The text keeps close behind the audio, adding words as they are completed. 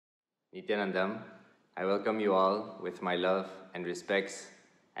Nithyanandam, I welcome you all with my love and respects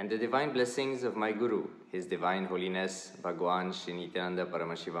and the divine blessings of my Guru, His Divine Holiness, Bhagwan Shri Nityananda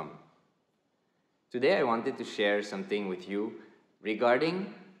Paramashivam. Today I wanted to share something with you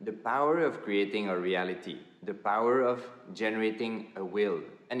regarding the power of creating a reality, the power of generating a will,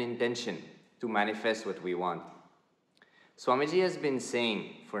 an intention to manifest what we want. Swamiji has been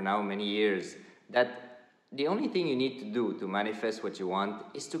saying for now many years that the only thing you need to do to manifest what you want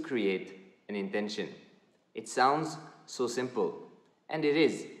is to create an intention. It sounds so simple, and it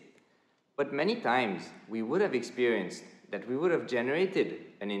is. But many times we would have experienced that we would have generated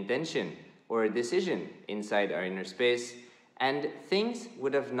an intention or a decision inside our inner space, and things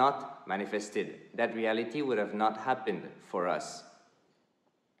would have not manifested. That reality would have not happened for us.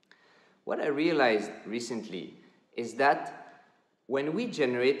 What I realized recently is that when we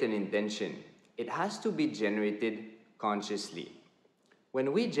generate an intention, it has to be generated consciously.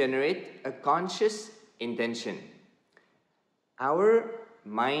 When we generate a conscious intention, our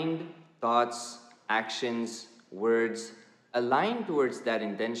mind, thoughts, actions, words align towards that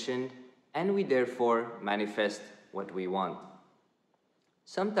intention, and we therefore manifest what we want.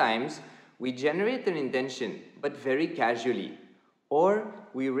 Sometimes we generate an intention, but very casually, or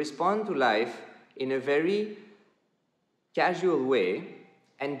we respond to life in a very casual way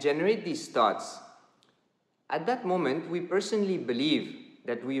and generate these thoughts. At that moment, we personally believe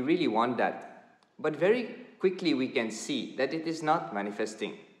that we really want that, but very quickly we can see that it is not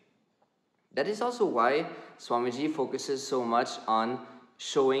manifesting. That is also why Swamiji focuses so much on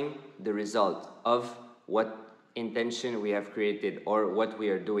showing the result of what intention we have created or what we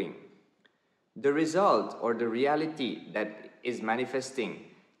are doing. The result or the reality that is manifesting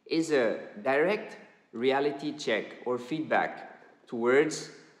is a direct reality check or feedback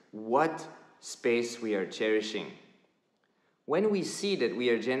towards what space we are cherishing. When we see that we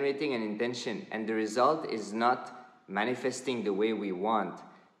are generating an intention and the result is not manifesting the way we want,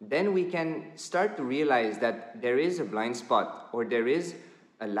 then we can start to realize that there is a blind spot or there is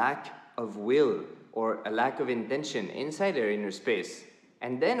a lack of will or a lack of intention inside our inner space.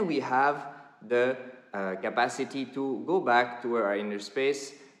 And then we have the capacity to go back to our inner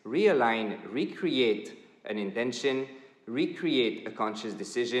space, realign, recreate an intention, recreate a conscious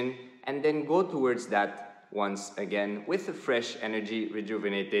decision, and then go towards that once again with a fresh energy,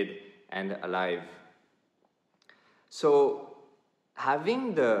 rejuvenated and alive. So,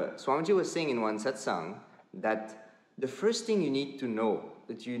 Swamiji was saying in one satsang that the first thing you need to know,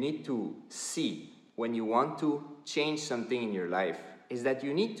 that you need to see when you want to change something in your life, is that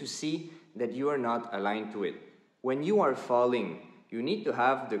you need to see that you are not aligned to it. When you are falling, you need to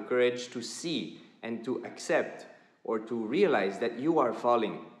have the courage to see and to accept or to realize that you are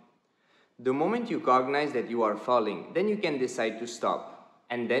falling. The moment you cognize that you are falling, then you can decide to stop,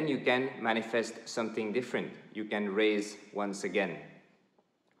 and then you can manifest something different. You can raise once again.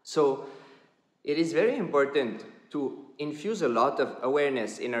 So it is very important to infuse a lot of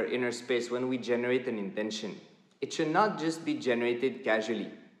awareness in our inner space when we generate an intention. It should not just be generated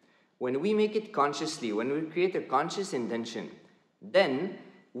casually. When we make it consciously, when we create a conscious intention, then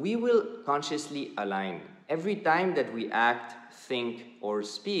we will consciously align. Every time that we act, think, or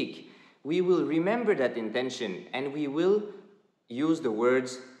speak, we will remember that intention and we will use the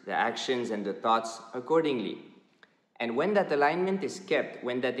words, the actions, and the thoughts accordingly. And when that alignment is kept,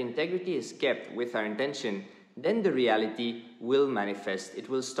 when that integrity is kept with our intention, then the reality will manifest. It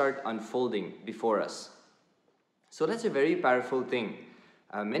will start unfolding before us. So that's a very powerful thing.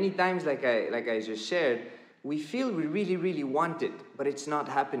 Many times, like I just shared, we feel we really, really want it, but it's not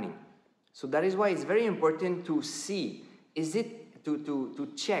happening. So that is why it's very important to see,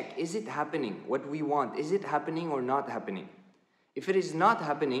 to check, is it happening, what we want? Is it happening or not happening? If it is not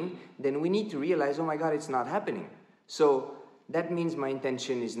happening, then we need to realize, oh my God, it's not happening. So that means my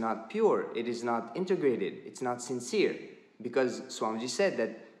intention is not pure, it is not integrated, it's not sincere. Because Swamiji said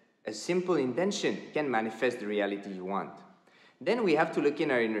that a simple intention can manifest the reality you want. Then we have to look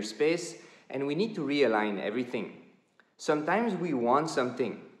in our inner space and we need to realign everything. Sometimes we want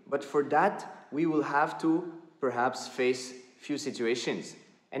something, but for that we will have to perhaps face few situations.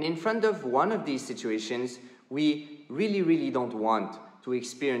 And in front of one of these situations, we really, really don't want to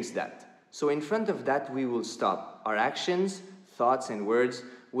experience that. So in front of that, we will stop. Our actions, thoughts, and words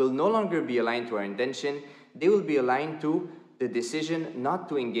will no longer be aligned to our intention. They will be aligned to the decision not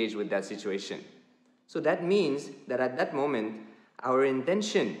to engage with that situation. So that means that at that moment, our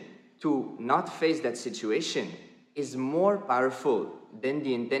intention to not face that situation is more powerful than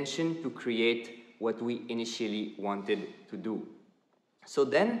the intention to create what we initially wanted to do. So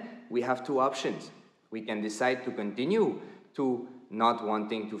then we have two options. We can decide to continue to not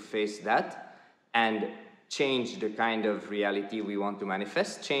wanting to face that and change the kind of reality we want to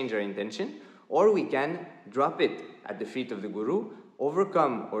manifest, change our intention, or we can drop it at the feet of the Guru,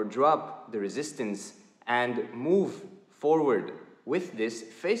 overcome or drop the resistance and move forward with this,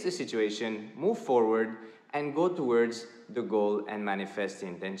 face the situation, move forward, and go towards the goal and manifest the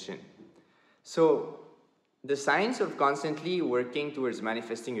intention. So the science of constantly working towards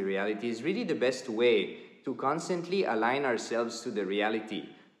manifesting a reality is really the best way to constantly align ourselves to the reality,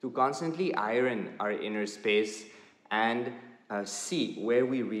 to constantly iron our inner space and see where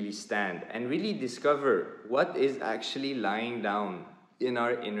we really stand and really discover what is actually lying down in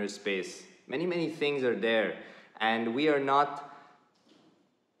our inner space. Many, many things are there, and we are not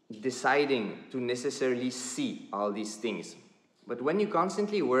deciding to necessarily see all these things. But when you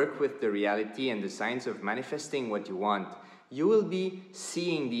constantly work with the reality and the science of manifesting what you want, you will be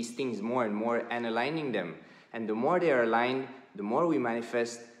seeing these things more and more and aligning them. And the more they are aligned, the more we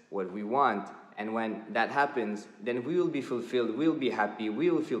manifest what we want. And when that happens, then we will be fulfilled, we will be happy, we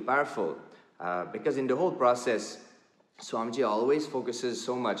will feel powerful. Because in the whole process, Swamiji always focuses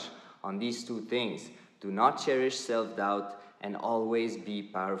so much on these two things. Do not cherish self-doubt and always be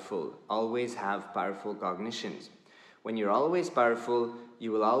powerful. Always have powerful cognitions. When you're always powerful,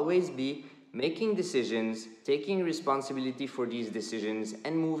 you will always be making decisions, taking responsibility for these decisions,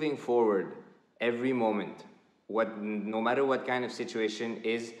 and moving forward every moment, no matter what kind of situation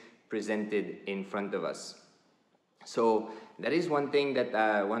is presented in front of us. So that is one thing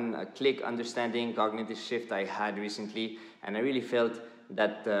that, one click, understanding, cognitive shift I had recently, and I really felt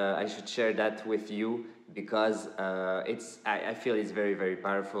that I should share that with you because I feel it's very, very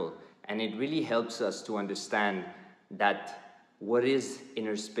powerful, and it really helps us to understand that what is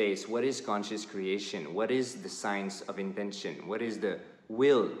inner space, what is conscious creation, what is the science of intention, what is the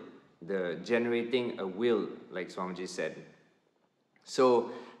will, the generating a will, like Swamiji said.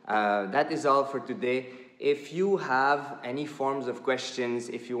 So that is all for today. If you have any forms of questions,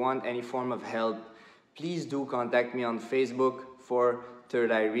 if you want any form of help, please do contact me on Facebook for third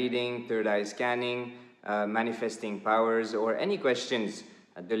eye reading, third eye scanning, manifesting powers, or any questions.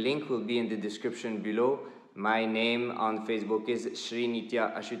 The link will be in the description below. My name on Facebook is Shri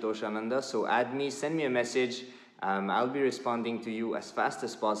Nithya Ashutoshananda, so add me, send me a message. I'll be responding to you as fast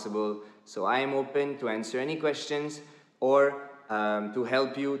as possible. So I am open to answer any questions or to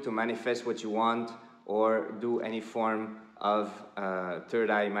help you to manifest what you want or do any form of third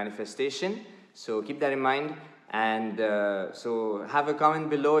eye manifestation. So keep that in mind, and so have a comment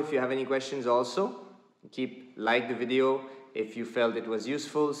below if you have any questions also. Like the video if you felt it was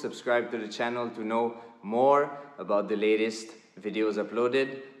useful, subscribe to the channel to know more about the latest videos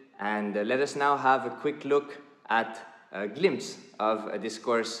uploaded, and let us now have a quick look at a glimpse of a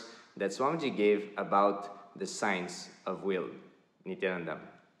discourse that Swamiji gave about the science of will. Nityananda.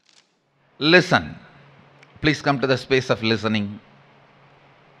 Listen. Please come to the space of listening.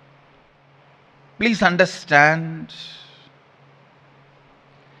 Please understand.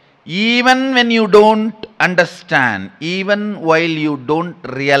 Even when you don't understand, even while you don't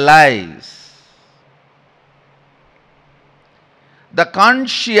realize, the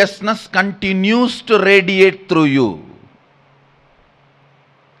consciousness continues to radiate through you.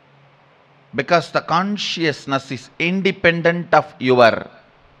 Because the consciousness is independent of your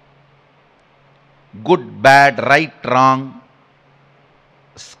good, bad, right, wrong,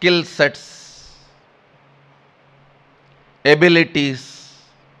 skill sets, abilities.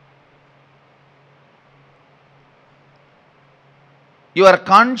 Your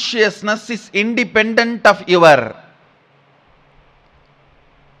consciousness is independent of your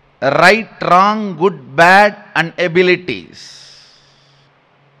right, wrong, good, bad, and abilities.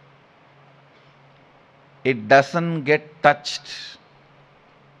 It doesn't get touched.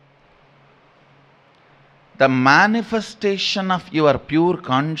 The manifestation of your pure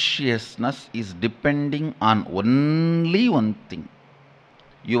consciousness is depending on only one thing: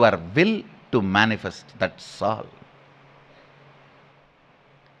 your will to manifest. That's all.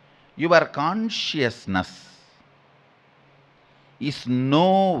 Your consciousness is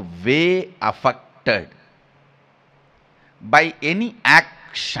no way affected by any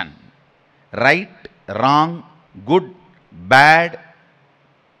action, right, wrong, good, bad,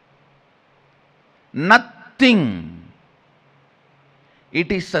 nothing.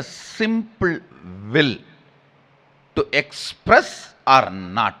 It is a simple will to express or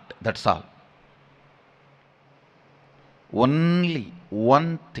not. That's all. Only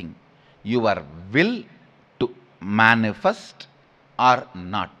one thing: your will to manifest or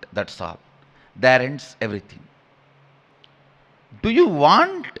not. That's all. There ends everything. Do you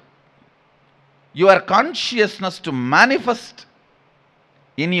want your consciousness to manifest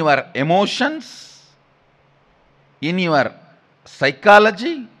in your emotions, in your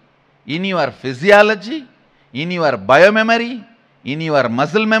psychology, in your physiology, in your biomemory, in your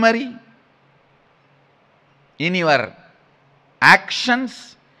muscle memory, in your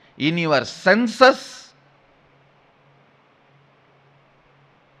actions, in your senses.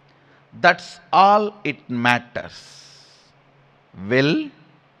 That's all it matters. Will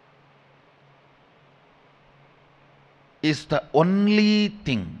is the only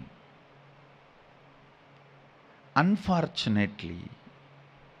thing. Unfortunately,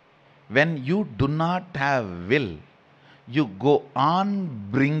 when you do not have will, you go on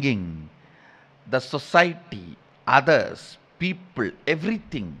bringing the society, others, people,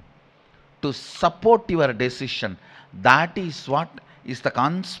 everything to support your decision. That is what is the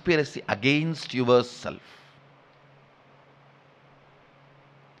conspiracy against yourself.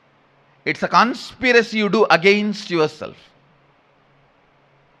 It's a conspiracy you do against yourself.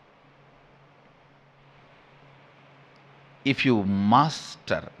 If you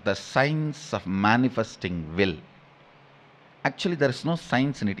master the science of manifesting will, actually there is no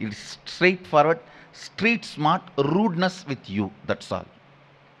science in it. It is straightforward, street smart rudeness with you. That's all.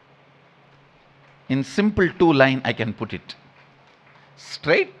 In simple 2 line I can put it.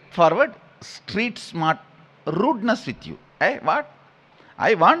 Straightforward, street smart rudeness with you. Hey, what?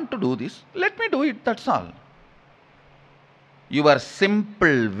 I want to do this. Let me do it. That's all. Your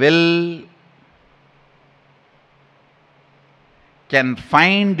simple will can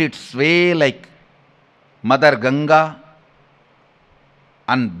find its way like Mother Ganga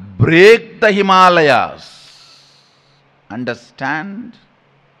and break the Himalayas. Understand?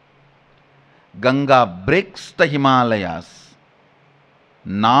 Ganga breaks the Himalayas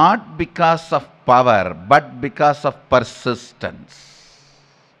not because of power but because of persistence.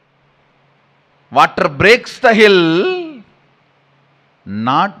 Water breaks the hill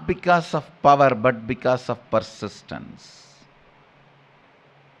not because of power but because of persistence.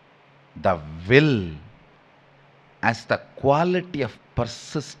 The will as the quality of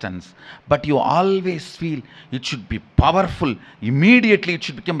persistence, but you always feel it should be powerful, immediately it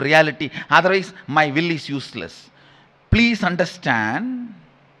should become reality, otherwise my will is useless. Please understand,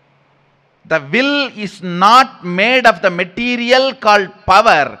 the will is not made of the material called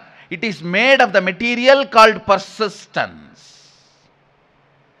power, it is made of the material called persistence.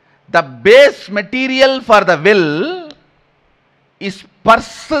 The base material for the will is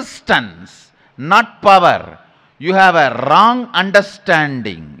persistence, not power. You have a wrong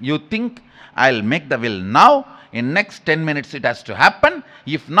understanding. You think, I'll make the will now, in next 10 minutes it has to happen.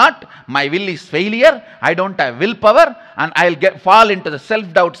 If not, my will is failure, I don't have willpower, and I'll fall into the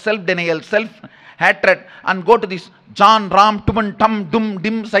self-doubt, self-denial, self-hatred, and go to this John, Ram, Tuman, Tum, Dum,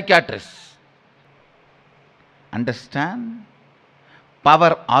 Dim psychiatrist. Understand?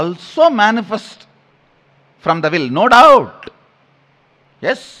 Power also manifests from the will, no doubt.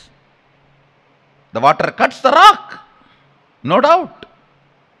 Yes. The water cuts the rock, no doubt.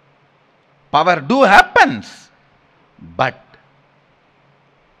 Power do happens, but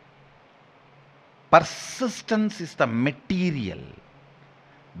persistence is the material,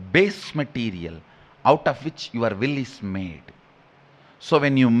 base material out of which your will is made. So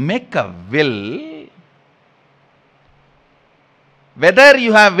when you make a will, whether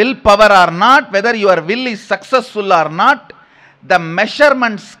you have willpower or not, whether your will is successful or not, the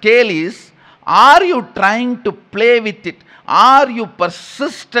measurement scale is, are you trying to play with it? Are you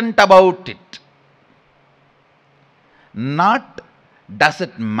persistent about it? Not does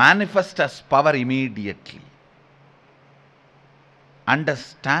it manifest as power immediately.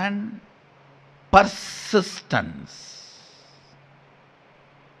 Understand? Persistence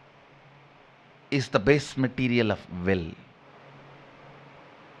is the base material of will.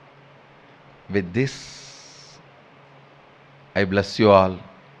 With this, I bless you all.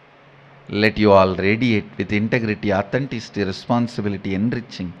 Let you all radiate with integrity, authenticity, responsibility,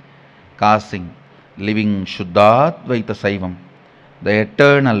 enriching, causing, living Shuddhadvaita Saivam, the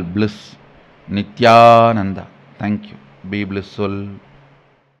eternal bliss, Nithyananda. Thank you. Be blissful.